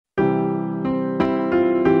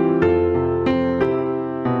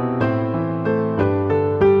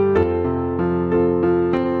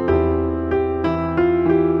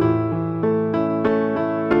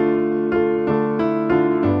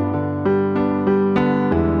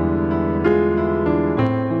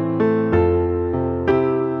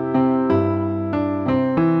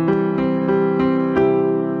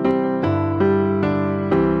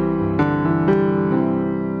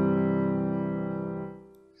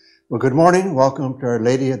Well, good morning. Welcome to Our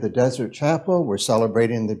Lady of the Desert Chapel. We're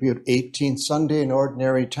celebrating the 18th Sunday in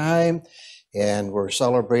Ordinary Time, and we're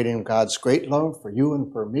celebrating God's great love for you and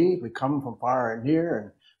for me. We come from far and near,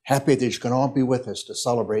 and happy that you can all be with us to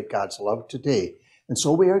celebrate God's love today. And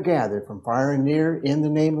so we are gathered from far and near in the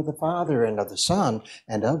name of the Father, and of the Son,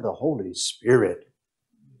 and of the Holy Spirit.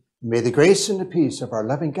 May the grace and the peace of our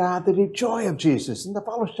loving God, the deep joy of Jesus, and the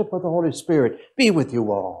fellowship of the Holy Spirit be with you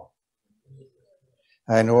all.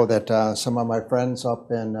 I know that some of my friends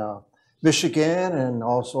up in Michigan and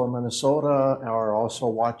also in Minnesota are also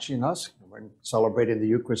watching us. We're celebrating the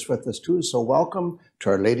Eucharist with us too. So welcome to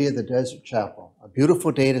Our Lady of the Desert Chapel. A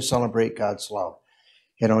beautiful day to celebrate God's love.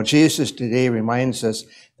 You know, Jesus today reminds us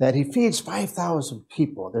that he feeds 5,000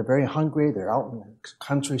 people. They're very hungry. They're out in the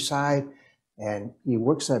countryside. And he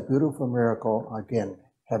works that beautiful miracle, again,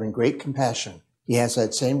 having great compassion. He has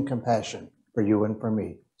that same compassion for you and for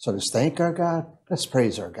me. So let's thank our God. Let's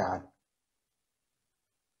praise our God.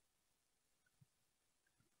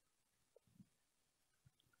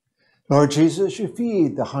 Lord Jesus, you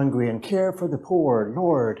feed the hungry and care for the poor.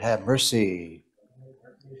 Lord, have mercy.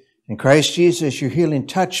 In Christ Jesus, your healing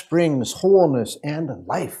touch brings wholeness and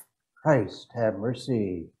life. Christ, have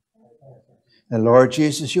mercy. And Lord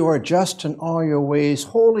Jesus, you are just in all your ways,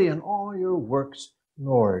 holy in all your works.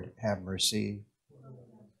 Lord, have mercy.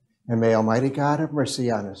 And may Almighty God have mercy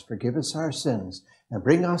on us, forgive us our sins, and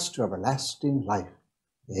bring us to everlasting life.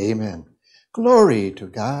 Amen. Glory to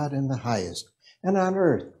God in the highest, and on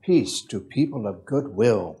earth peace to people of good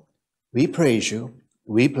will. We praise you,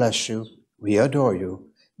 we bless you, we adore you,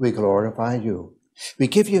 we glorify you. We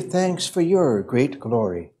give you thanks for your great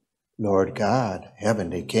glory. Lord God,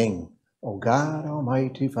 heavenly King, O God,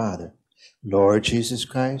 Almighty Father, Lord Jesus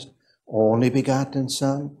Christ, only begotten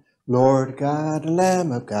Son, Lord God,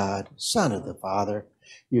 Lamb of God, Son of the Father,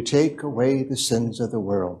 you take away the sins of the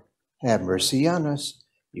world. Have mercy on us.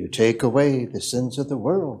 You take away the sins of the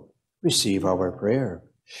world. Receive our prayer.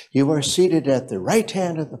 You are seated at the right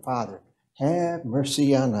hand of the Father. Have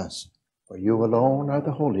mercy on us. For you alone are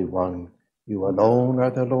the Holy One. You alone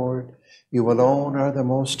are the Lord. You alone are the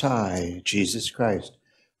Most High, Jesus Christ,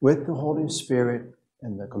 with the Holy Spirit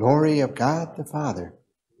and the glory of God the Father.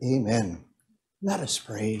 Amen. Let us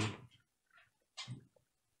pray.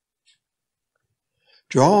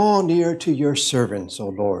 Draw near to your servants, O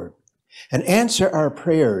Lord, and answer our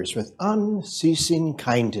prayers with unceasing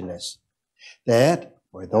kindness, that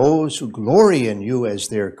for those who glory in you as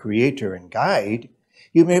their creator and guide,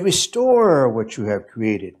 you may restore what you have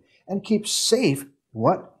created and keep safe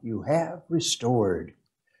what you have restored.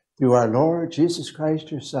 Through our Lord Jesus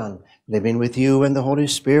Christ, your Son, living with you and the Holy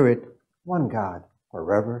Spirit, one God,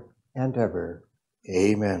 forever and ever.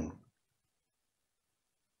 Amen.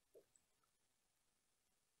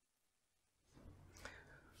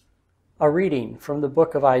 A reading from the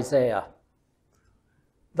book of Isaiah.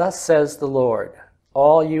 Thus says the Lord,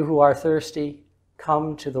 all you who are thirsty,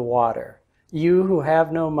 come to the water. You who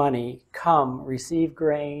have no money, come, receive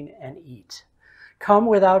grain and eat. Come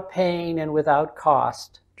without pain and without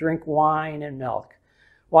cost, drink wine and milk.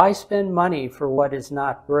 Why spend money for what is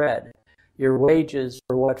not bread, your wages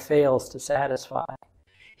for what fails to satisfy?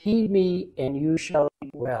 Heed me, and you shall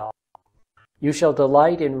eat well. You shall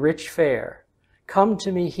delight in rich fare. Come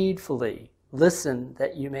to me heedfully. Listen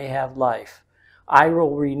that you may have life. I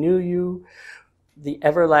will renew you the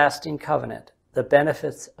everlasting covenant, the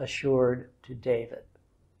benefits assured to David.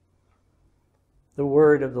 The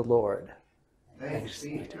word of the Lord. Thanks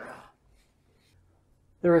be to God.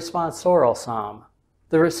 The responsorial psalm.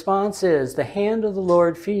 The response is, the hand of the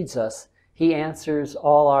Lord feeds us. He answers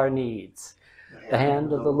all our needs. The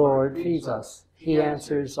hand of the Lord feeds us. He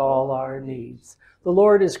answers all our needs. The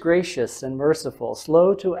Lord is gracious and merciful,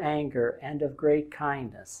 slow to anger, and of great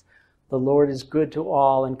kindness. The Lord is good to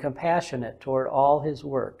all and compassionate toward all his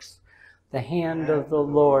works. The hand of the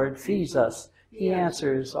Lord feeds us. He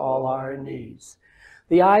answers all our needs.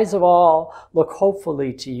 The eyes of all look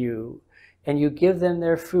hopefully to you, and you give them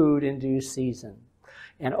their food in due season.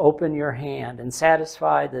 And open your hand and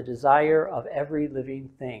satisfy the desire of every living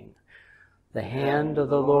thing. The hand of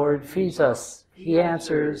the Lord feeds us. He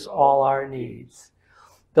answers all our needs.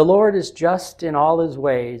 The Lord is just in all his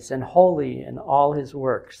ways and holy in all his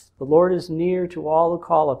works. The Lord is near to all who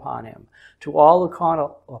call upon him, to all who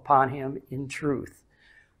call upon him in truth.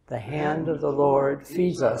 The hand of the Lord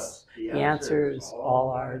feeds us. He answers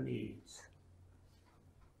all our needs.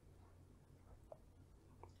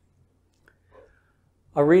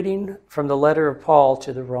 A reading from the letter of Paul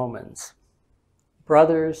to the Romans.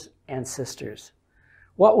 Brothers and sisters,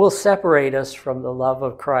 What will separate us from the love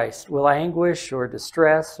of Christ? Will anguish or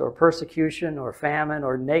distress or persecution or famine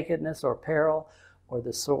or nakedness or peril or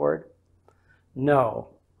the sword? No.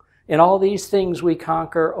 In all these things we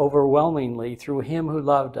conquer overwhelmingly through him who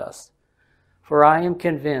loved us. For I am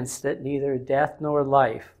convinced that neither death nor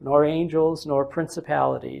life, nor angels, nor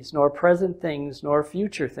principalities, nor present things, nor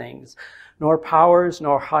future things, nor powers,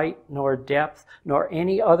 nor height, nor depth, nor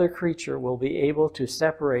any other creature will be able to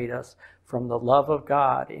separate us from the love of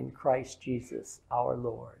God in Christ Jesus our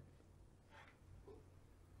Lord.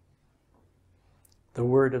 The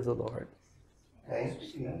word of the Lord.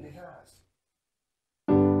 Thanks be unto God.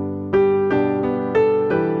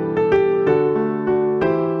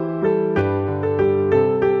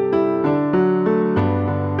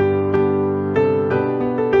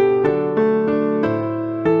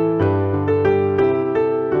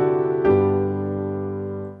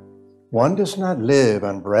 One does not live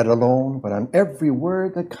on bread alone, but on every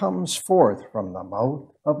word that comes forth from the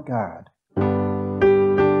mouth of God.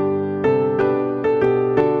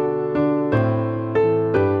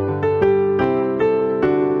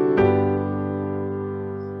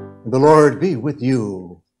 The Lord be with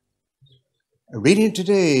you. A reading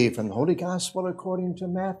today from the Holy Gospel according to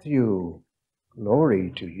Matthew.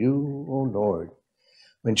 Glory to you, O Lord.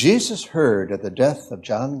 When Jesus heard of the death of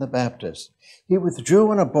John the Baptist, he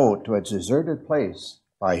withdrew in a boat to a deserted place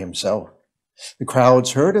by himself. The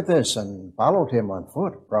crowds heard of this and followed him on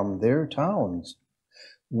foot from their towns.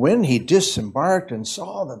 When he disembarked and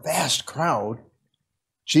saw the vast crowd,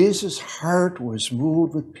 Jesus' heart was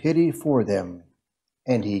moved with pity for them,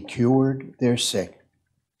 and he cured their sick.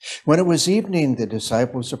 When it was evening, the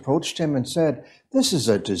disciples approached him and said, "This is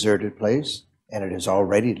a deserted place, and it is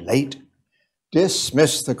already late.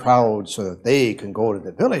 Dismiss the crowd so that they can go to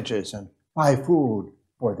the villages and buy food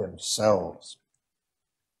for themselves."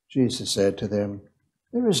 Jesus said to them,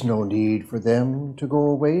 "There is no need for them to go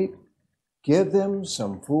away. Give them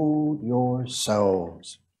some food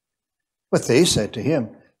yourselves." But they said to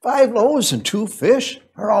him, 5 loaves and 2 fish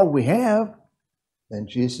are all we have." Then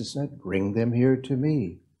Jesus said, "Bring them here to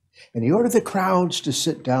me." And he ordered the crowds to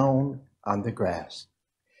sit down on the grass.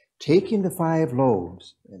 Taking the 5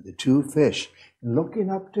 loaves and the 2 fish, and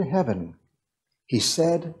looking up to heaven, he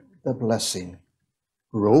said the blessing,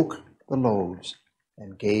 broke the loaves,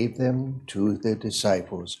 and gave them to the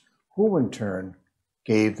disciples, who in turn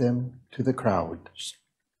gave them to the crowds.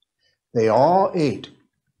 They all ate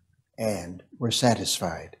and were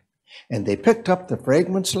satisfied, and they picked up the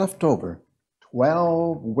fragments left over,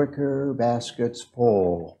 12 wicker baskets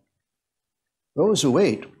full. Those who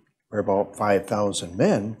ate were about 5,000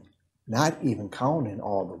 men, not even counting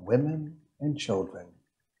all the women and children.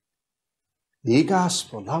 The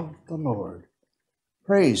gospel of the Lord.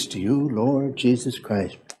 Praise to you, Lord Jesus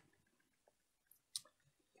Christ.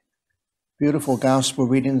 Beautiful gospel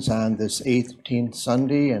readings on this 18th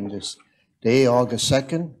Sunday and this day, August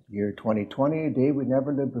 2nd, year 2020, a day we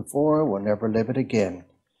never lived before, we'll never live it again.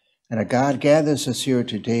 And our God gathers us here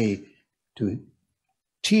today to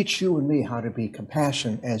teach you and me how to be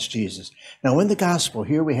compassionate as Jesus. Now in the gospel,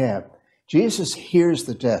 here we have, Jesus hears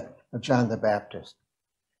the death of John the Baptist.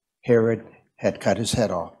 Herod had cut his head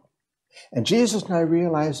off. And Jesus now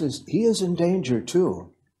realizes he is in danger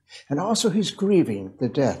too. And also he's grieving the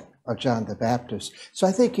death of John the Baptist. So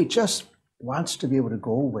I think he just wants to be able to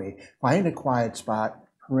go away, find a quiet spot,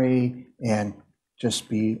 pray, and just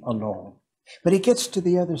be alone. But he gets to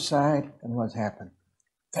the other side, and what's happened?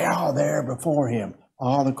 They're all there before him.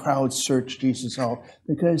 All the crowds search Jesus out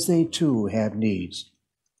because they too have needs.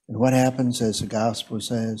 And what happens, as the gospel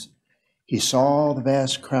says, he saw the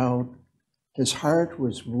vast crowd. His heart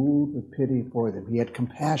was moved with pity for them. He had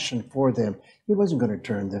compassion for them. He wasn't going to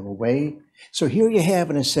turn them away. So here you have,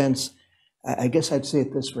 in a sense, I guess I'd say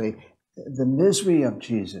it this way, the misery of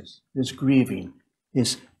Jesus, his grieving,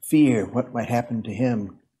 his fear, what might happen to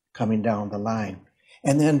him coming down the line,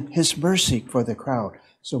 and then his mercy for the crowd.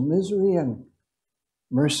 So misery and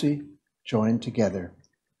mercy join together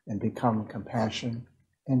and become compassion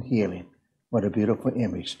and healing. What a beautiful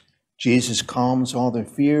image. Jesus calms all their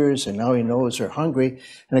fears, and now he knows they're hungry.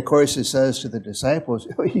 And of course, he says to the disciples,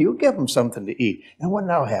 you give them something to eat. And what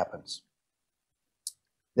now happens?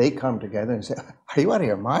 They come together and say, are you out of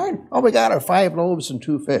your mind? Oh, we got our 5 loaves and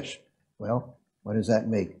 2 fish. Well, what does that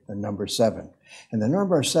make? The number 7. And the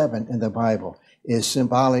number 7 in the Bible is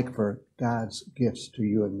symbolic for God's gifts to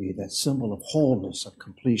you and me, that symbol of wholeness, of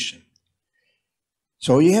completion.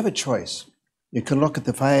 So you have a choice. You can look at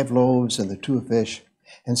the 5 loaves and the 2 fish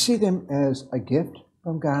and see them as a gift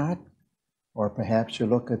from God, or perhaps you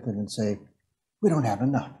look at them and say, we don't have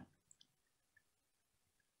enough.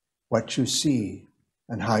 What you see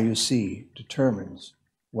and how you see determines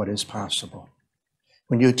what is possible.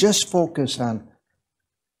 When you just focus on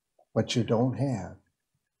what you don't have,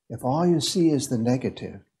 if all you see is the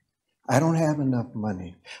negative, I don't have enough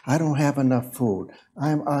money, I don't have enough food,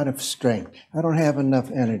 I'm out of strength, I don't have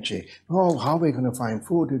enough energy, oh, how are we going to find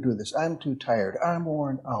food to do this? I'm too tired, I'm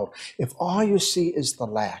worn out. If all you see is the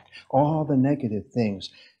lack, all the negative things,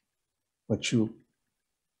 what you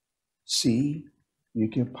see, you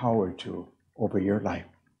give power to over your life.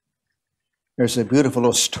 There's a beautiful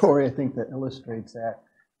little story, I think, that illustrates that.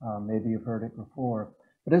 Maybe you've heard it before.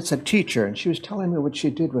 But it's a teacher, and she was telling me what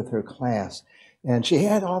she did with her class. And she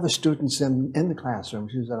had all the students in the classroom.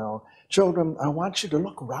 She said, oh, children, I want you to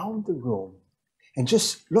look around the room and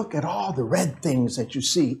just look at all the red things that you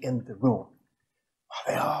see in the room.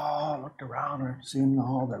 They all looked around her, seeing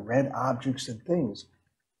all the red objects and things.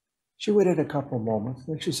 She waited a couple moments,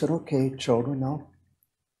 and she said, okay, children, now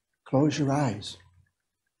close your eyes.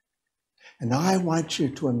 And now I want you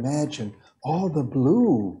to imagine all the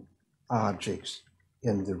blue objects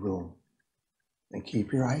in the room. And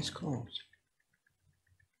keep your eyes closed.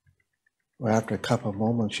 Well, after a couple of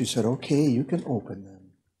moments, she said, okay, you can open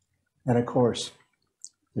them. And of course,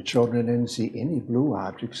 the children didn't see any blue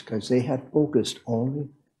objects because they had focused only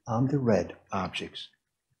on the red objects.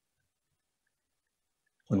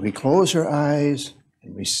 When we close our eyes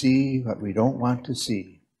and we see what we don't want to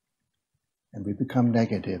see, and we become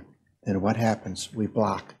negative, then what happens? We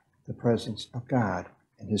block the presence of God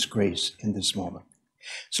and His grace in this moment.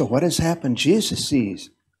 So what has happened? Jesus sees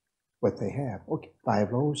what they have. Okay,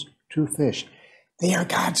 5 loaves, 2 fish. They are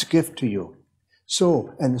God's gift to you.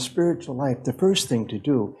 So in the spiritual life, the first thing to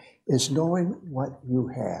do is knowing what you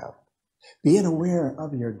have. Being aware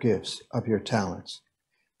of your gifts, of your talents.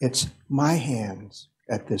 It's my hands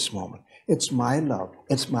at this moment. It's my love.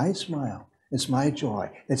 It's my smile. It's my joy.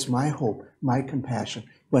 It's my hope, my compassion,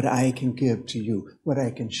 what I can give to you, what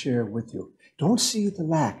I can share with you. Don't see the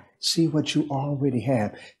lack. See what you already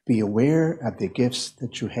have. Be aware of the gifts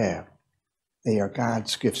that you have. They are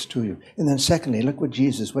God's gifts to you. And then secondly, look what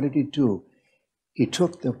Jesus, what did He do? He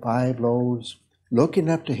took the 5 loaves, looking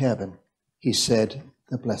up to heaven, He said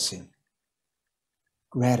the blessing.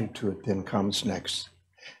 Gratitude then comes next.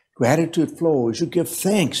 Gratitude flows. You give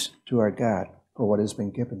thanks to our God for what has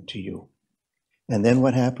been given to you. And then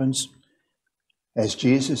what happens? As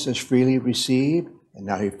Jesus has freely received, and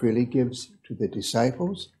now He freely gives to the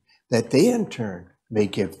disciples, that they in turn may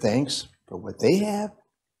give thanks for what they have,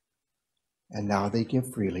 and now they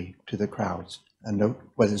give freely to the crowds. And note,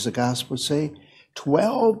 what does the gospel say?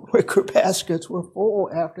 12 wicker baskets were full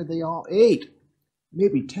after they all ate.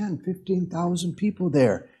 Maybe 10, 15,000 people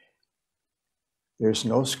there. There's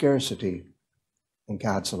no scarcity in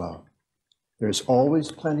God's love. There's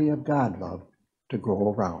always plenty of God love to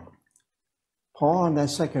go around. Paul, in that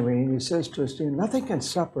second reading, he says to us, nothing can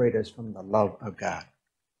separate us from the love of God.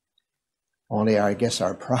 Only, I guess,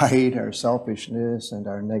 our pride, our selfishness, and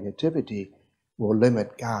our negativity will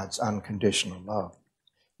limit God's unconditional love.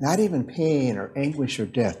 Not even pain or anguish or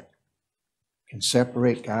death can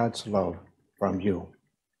separate God's love from you.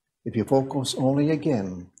 If you focus only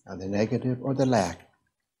again on the negative or the lack,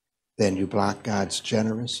 then you block God's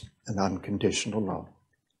generous and unconditional love.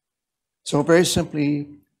 So very simply,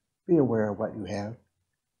 be aware of what you have.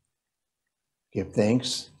 Give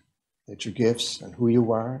thanks that your gifts and who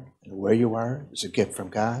you are and where you are is a gift from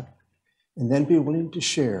God. And then be willing to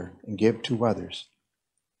share and give to others,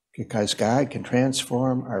 because God can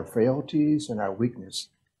transform our frailties and our weakness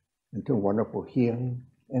into wonderful healing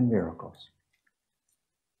and miracles.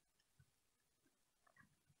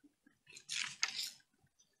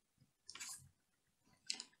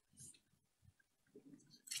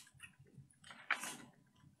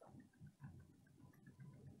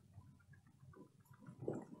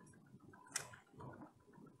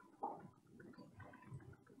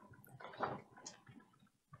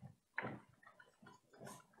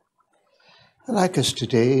 I'd like us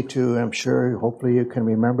today to, I'm sure, hopefully you can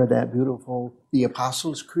remember that beautiful, the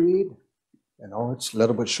Apostles' Creed. You know, it's a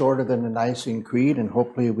little bit shorter than the Nicene Creed, and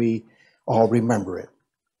hopefully we all remember it.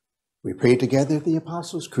 We pray together the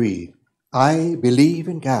Apostles' Creed. I believe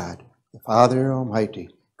in God, the Father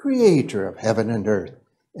Almighty, creator of heaven and earth,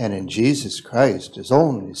 and in Jesus Christ, His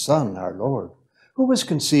only Son, our Lord, who was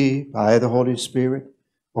conceived by the Holy Spirit,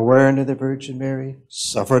 born of the Virgin Mary,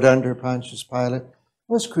 suffered under Pontius Pilate,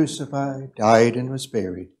 was crucified, died, and was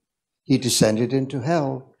buried. He descended into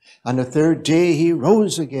hell. On the 3rd day He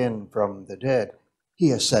rose again from the dead.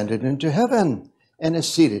 He ascended into heaven and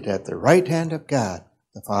is seated at the right hand of God,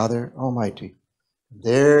 the Father Almighty.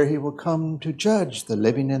 There He will come to judge the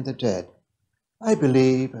living and the dead. I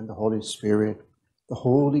believe in the Holy Spirit, the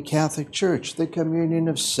Holy Catholic Church, the communion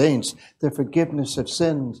of saints, the forgiveness of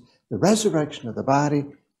sins, the resurrection of the body,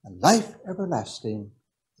 and life everlasting.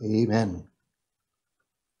 Amen.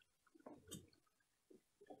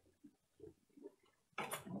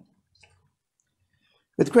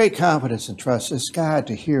 With great confidence and trust, ask God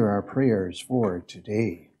to hear our prayers for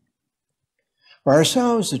today. For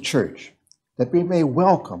ourselves, the church, that we may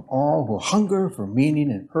welcome all who hunger for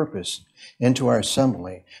meaning and purpose into our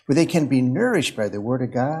assembly, where they can be nourished by the Word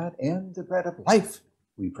of God and the bread of life.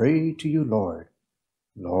 We pray to you, Lord.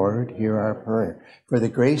 Lord, hear our prayer for the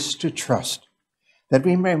grace to trust, that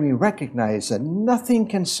we may recognize that nothing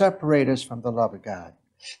can separate us from the love of God,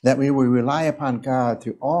 that we will rely upon God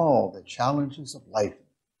through all the challenges of life.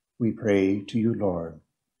 We pray to you, Lord.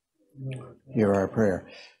 Hear our prayer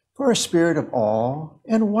for a spirit of awe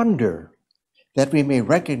and wonder, that we may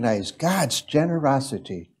recognize God's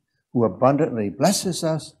generosity, who abundantly blesses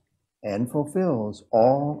us and fulfills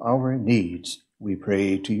all our needs. We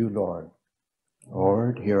pray to you, Lord.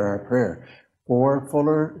 Lord, hear our prayer for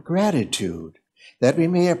fuller gratitude, that we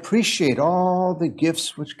may appreciate all the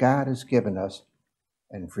gifts which God has given us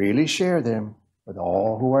and freely share them with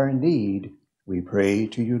all who are in need. We pray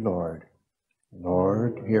to you, Lord.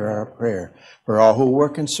 Lord, hear our prayer for all who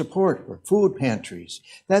work in support for food pantries,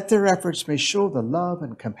 that their efforts may show the love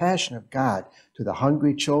and compassion of God to the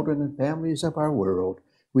hungry children and families of our world.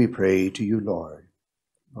 We pray to you, Lord.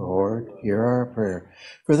 Lord, hear our prayer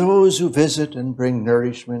for those who visit and bring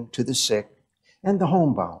nourishment to the sick and the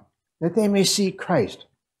homebound, that they may see Christ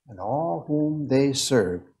and all whom they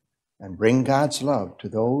serve and bring God's love to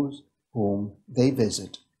those whom they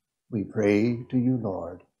visit. We pray to you,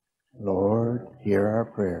 Lord. Lord, hear our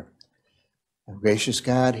prayer. And gracious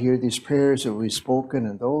God, hear these prayers that we've spoken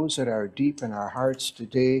and those that are deep in our hearts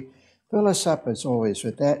today. Fill us up, as always,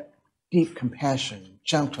 with that deep compassion,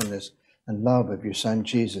 gentleness, and love of your Son,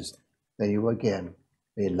 Jesus, that you again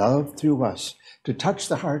may love through us to touch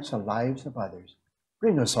the hearts and lives of others.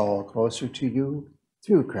 Bring us all closer to you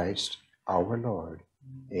through Christ our Lord.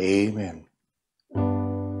 Amen.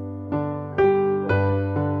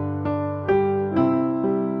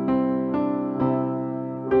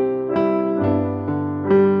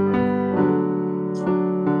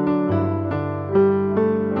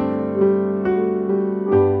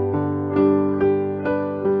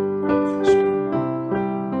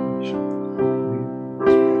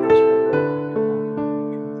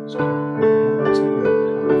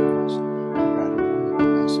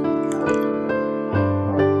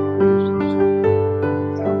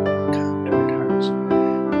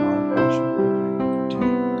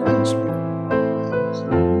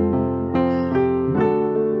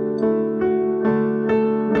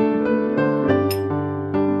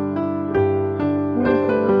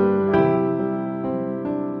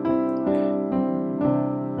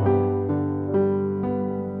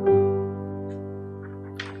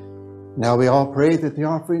 Now we all pray that the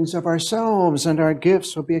offerings of ourselves and our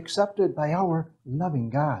gifts will be accepted by our loving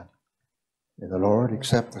God. May the Lord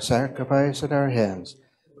accept the sacrifice at our hands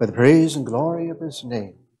for the praise and glory of his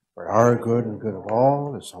name, for our good and good of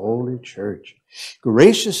all his holy church.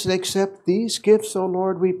 Graciously accept these gifts, O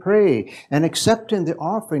Lord, we pray, and accepting the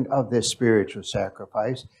offering of this spiritual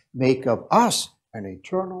sacrifice, make of us an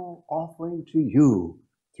eternal offering to you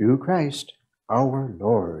through Christ our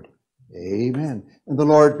Lord. Amen. And the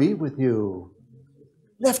Lord be with you.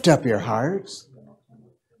 Lift up your hearts.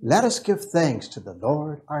 Let us give thanks to the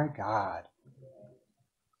Lord our God.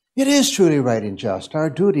 It is truly right and just, our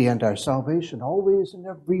duty and our salvation, always and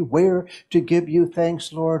everywhere, to give you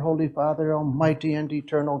thanks, Lord, Holy Father, Almighty and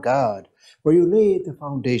eternal God, for you laid the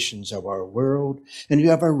foundations of our world, and you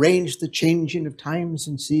have arranged the changing of times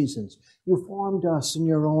and seasons. You formed us in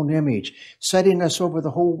your own image, setting us over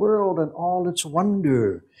the whole world and all its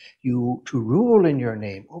wonder, you to rule in your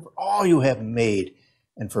name over all you have made,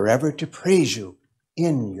 and forever to praise you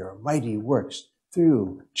in your mighty works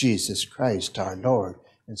through Jesus Christ our Lord.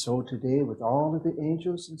 And so today, with all of the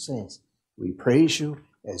angels and saints, we praise you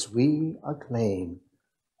as we acclaim,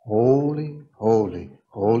 Holy, holy,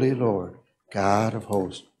 holy Lord, God of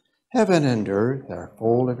hosts. Heaven and earth are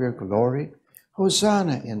full of your glory.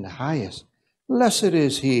 Hosanna in the highest. Blessed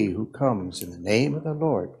is he who comes in the name of the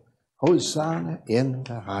Lord. Hosanna in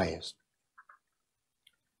the highest.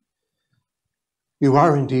 You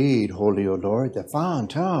are indeed holy, O Lord, the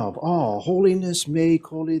fount of all holiness. Make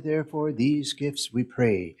holy, therefore, these gifts, we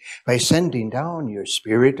pray, by sending down your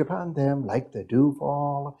Spirit upon them like the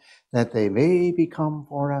dewfall, that they may become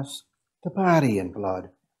for us the body and blood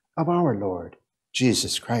of our Lord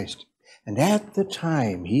Jesus Christ. And at the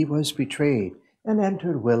time he was betrayed and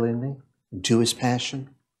entered willingly into his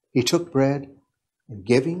passion, he took bread, and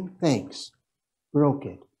giving thanks, broke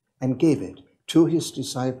it and gave it to his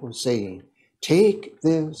disciples, saying, "Take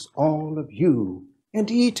this, all of you, and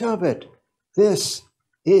eat of it. This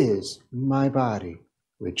is my body,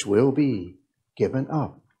 which will be given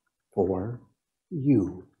up for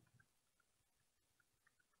you."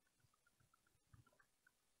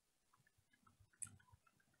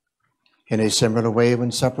 In a similar way, when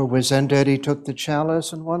supper was ended, he took the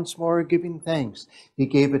chalice, and once more giving thanks, he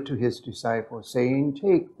gave it to his disciples, saying,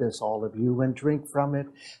 "Take this, all of you, and drink from it.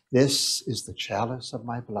 This is the chalice of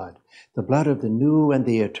my blood, the blood of the new and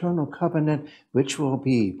the eternal covenant, which will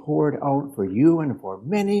be poured out for you and for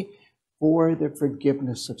many for the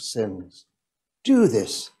forgiveness of sins. Do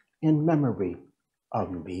this in memory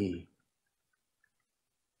of me."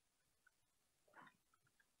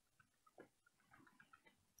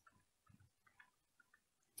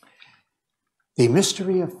 The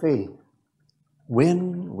mystery of faith.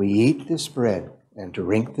 When we eat this bread and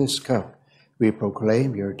drink this cup, we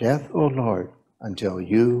proclaim your death, O Lord, until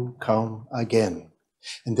you come again.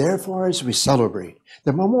 And therefore, as we celebrate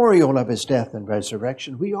the memorial of his death and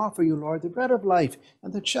resurrection, we offer you, Lord, the bread of life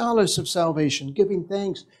and the chalice of salvation, giving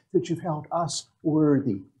thanks that you've held us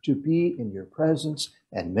worthy to be in your presence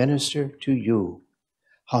and minister to you.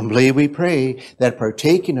 Humbly we pray that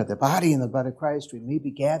partaking of the body and the blood of Christ, we may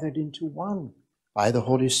be gathered into one by the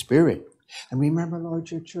Holy Spirit. And remember,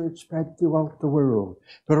 Lord, your church spread throughout the world.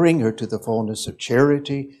 Bring her to the fullness of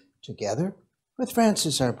charity, together with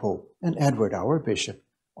Francis, our Pope, and Edward, our Bishop,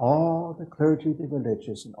 all the clergy, the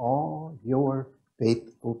religious, and all your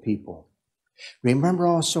faithful people. Remember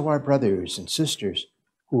also our brothers and sisters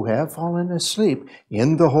who have fallen asleep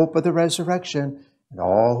in the hope of the resurrection, and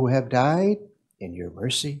all who have died in your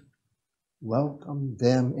mercy. Welcome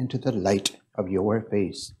them into the light of your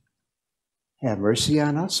face. Have mercy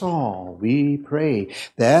on us all, we pray,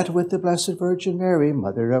 that with the Blessed Virgin Mary,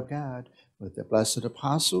 Mother of God, with the blessed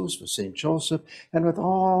apostles, with St. Joseph, and with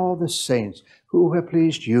all the saints who have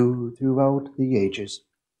pleased you throughout the ages,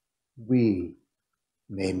 we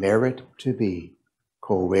may merit to be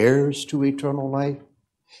co-heirs to eternal life,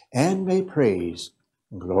 and may praise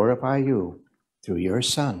and glorify you through your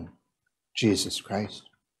Son, Jesus Christ.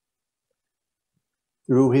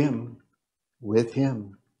 Through him, with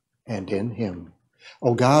him, and in him,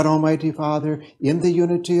 O God, Almighty Father, in the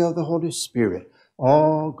unity of the Holy Spirit,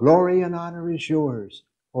 all glory and honor is yours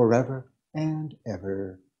forever and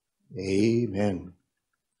ever. Amen.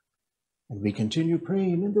 And we continue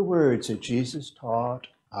praying in the words that Jesus taught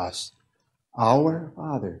us. Our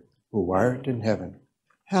Father, who art in heaven,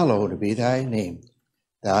 hallowed be thy name.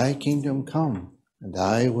 Thy kingdom come, and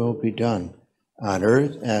thy will be done, on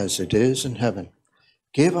earth as it is in heaven.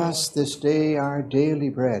 Give us this day our daily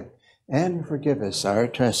bread, and forgive us our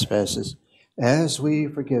trespasses, as we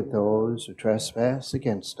forgive those who trespass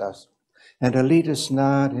against us. And lead us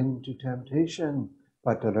not into temptation,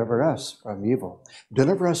 but deliver us from evil.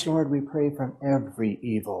 Deliver us, Lord, we pray, from every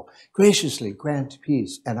evil. Graciously grant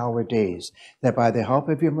peace in our days, that by the help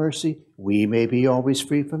of your mercy we may be always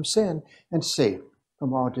free from sin and safe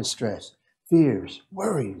from all distress, fears,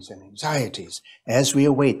 worries, and anxieties, as we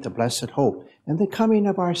await the blessed hope and the coming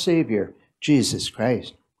of our Savior, Jesus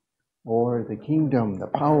Christ. For the kingdom, the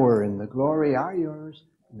power, and the glory are yours,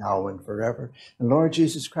 now and forever. And Lord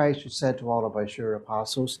Jesus Christ, you said to all of us, your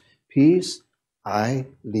apostles, peace I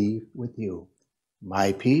leave with you.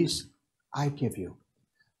 My peace I give you.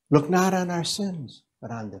 Look not on our sins, but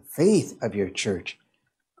on the faith of your church.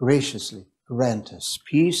 Graciously grant us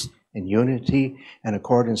peace and unity in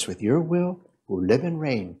accordance with your will, who live and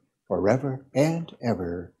reign forever and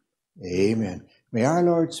ever. Amen. May our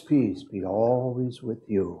Lord's peace be always with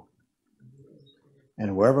you.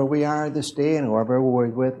 And wherever we are this day and whoever we're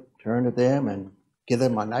with, turn to them and give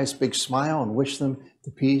them a nice big smile and wish them the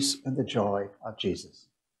peace and the joy of Jesus.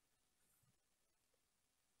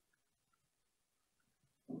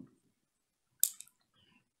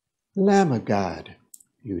 Lamb of God,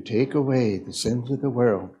 you take away the sins of the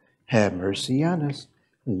world. Have mercy on us.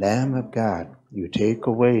 Lamb of God, you take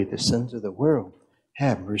away the sins of the world.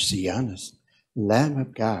 Have mercy on us. Lamb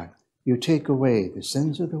of God, you take away the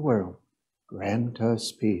sins of the world. Grant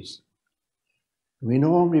us peace. We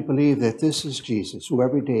know and we believe that this is Jesus, who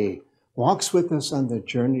every day walks with us on the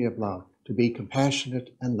journey of love to be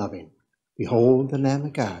compassionate and loving. Behold the Lamb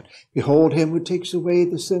of God. Behold him who takes away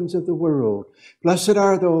the sins of the world. Blessed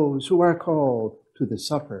are those who are called to the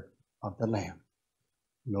supper of the Lamb.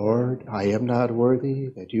 Lord, I am not worthy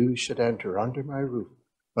that you should enter under my roof,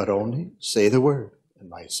 but only say the word, and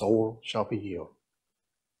my soul shall be healed.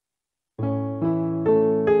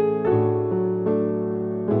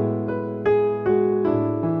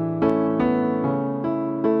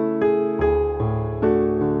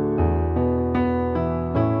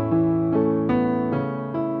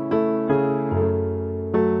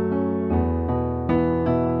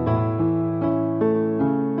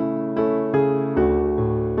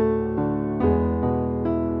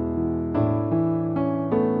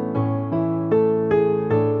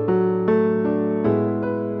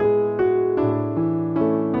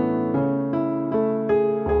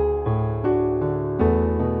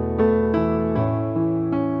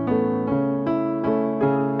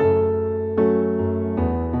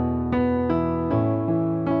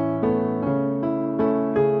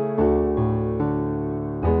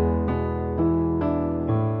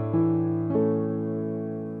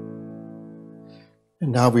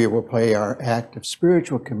 Now we will play our act of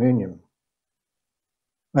spiritual communion.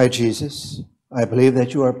 My Jesus, I believe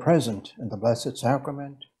that you are present in the Blessed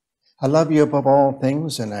Sacrament. I love you above all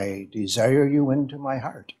things, and I desire you into my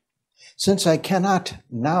heart. Since I cannot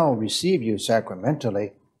now receive you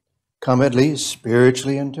sacramentally, come at least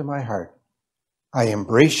spiritually into my heart. I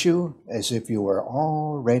embrace you as if you were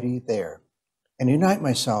already there, and unite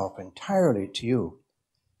myself entirely to you.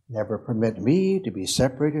 Never permit me to be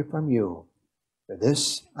separated from you. For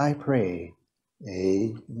this I pray.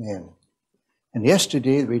 Amen. And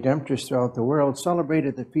yesterday, the Redemptorists throughout the world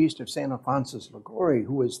celebrated the feast of St. Alphonsus Liguori,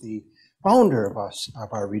 who was the founder of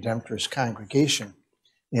our Redemptorist congregation.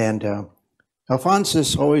 And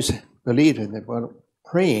Alphonsus always believed in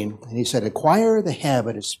praying, and he said, acquire the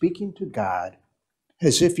habit of speaking to God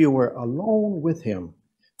as if you were alone with him,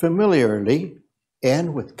 familiarly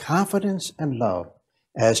and with confidence and love,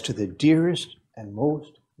 as to the dearest and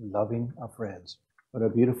most loving of friends. What a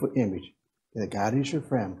beautiful image, that God is your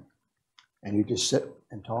friend, and you just sit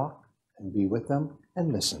and talk and be with them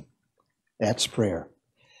and listen. That's prayer.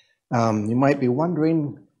 You might be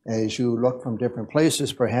wondering, as you look from different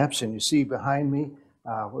places perhaps, and you see behind me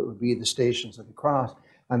what would be the Stations of the Cross.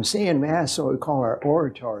 I'm saying Mass, so we call our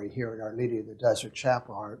oratory here at Our Lady of the Desert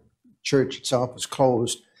Chapel. Our church itself is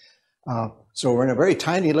closed. So we're in a very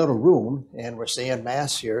tiny little room, and we're saying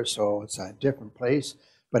Mass here, so it's a different place,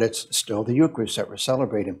 but it's still the Eucharist that we're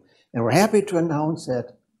celebrating. And we're happy to announce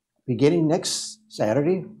that beginning next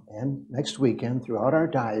Saturday and next weekend throughout our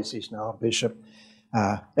diocese now, Bishop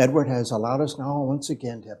Edward has allowed us now once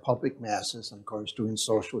again to have public Masses, and of course doing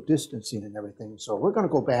social distancing and everything. So we're going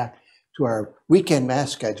to go back to our weekend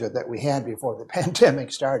Mass schedule that we had before the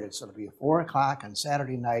pandemic started. So it'll be 4 o'clock on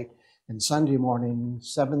Saturday night and Sunday morning,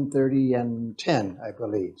 7:30 and 10, I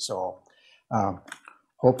believe. So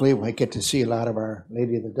hopefully we'll get to see a lot of Our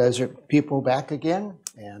Lady of the Desert people back again.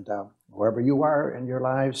 And wherever you are in your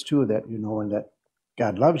lives too, that you know and that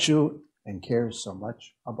God loves you and cares so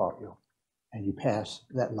much about you. And you pass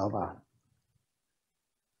that love on.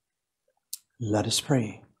 Let us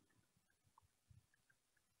pray.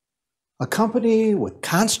 Accompany with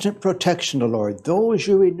constant protection, O Lord, those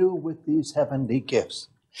you renew with these heavenly gifts.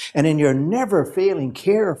 And in your never-failing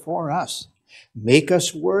care for us, make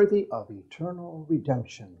us worthy of eternal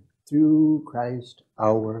redemption through Christ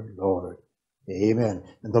our Lord. Amen.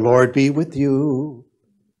 And the Lord be with you.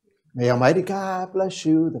 May Almighty God bless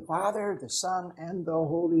you, the Father, the Son, and the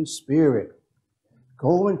Holy Spirit.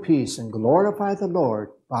 Go in peace and glorify the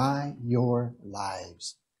Lord by your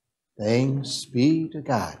lives. Thanks be to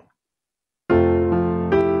God.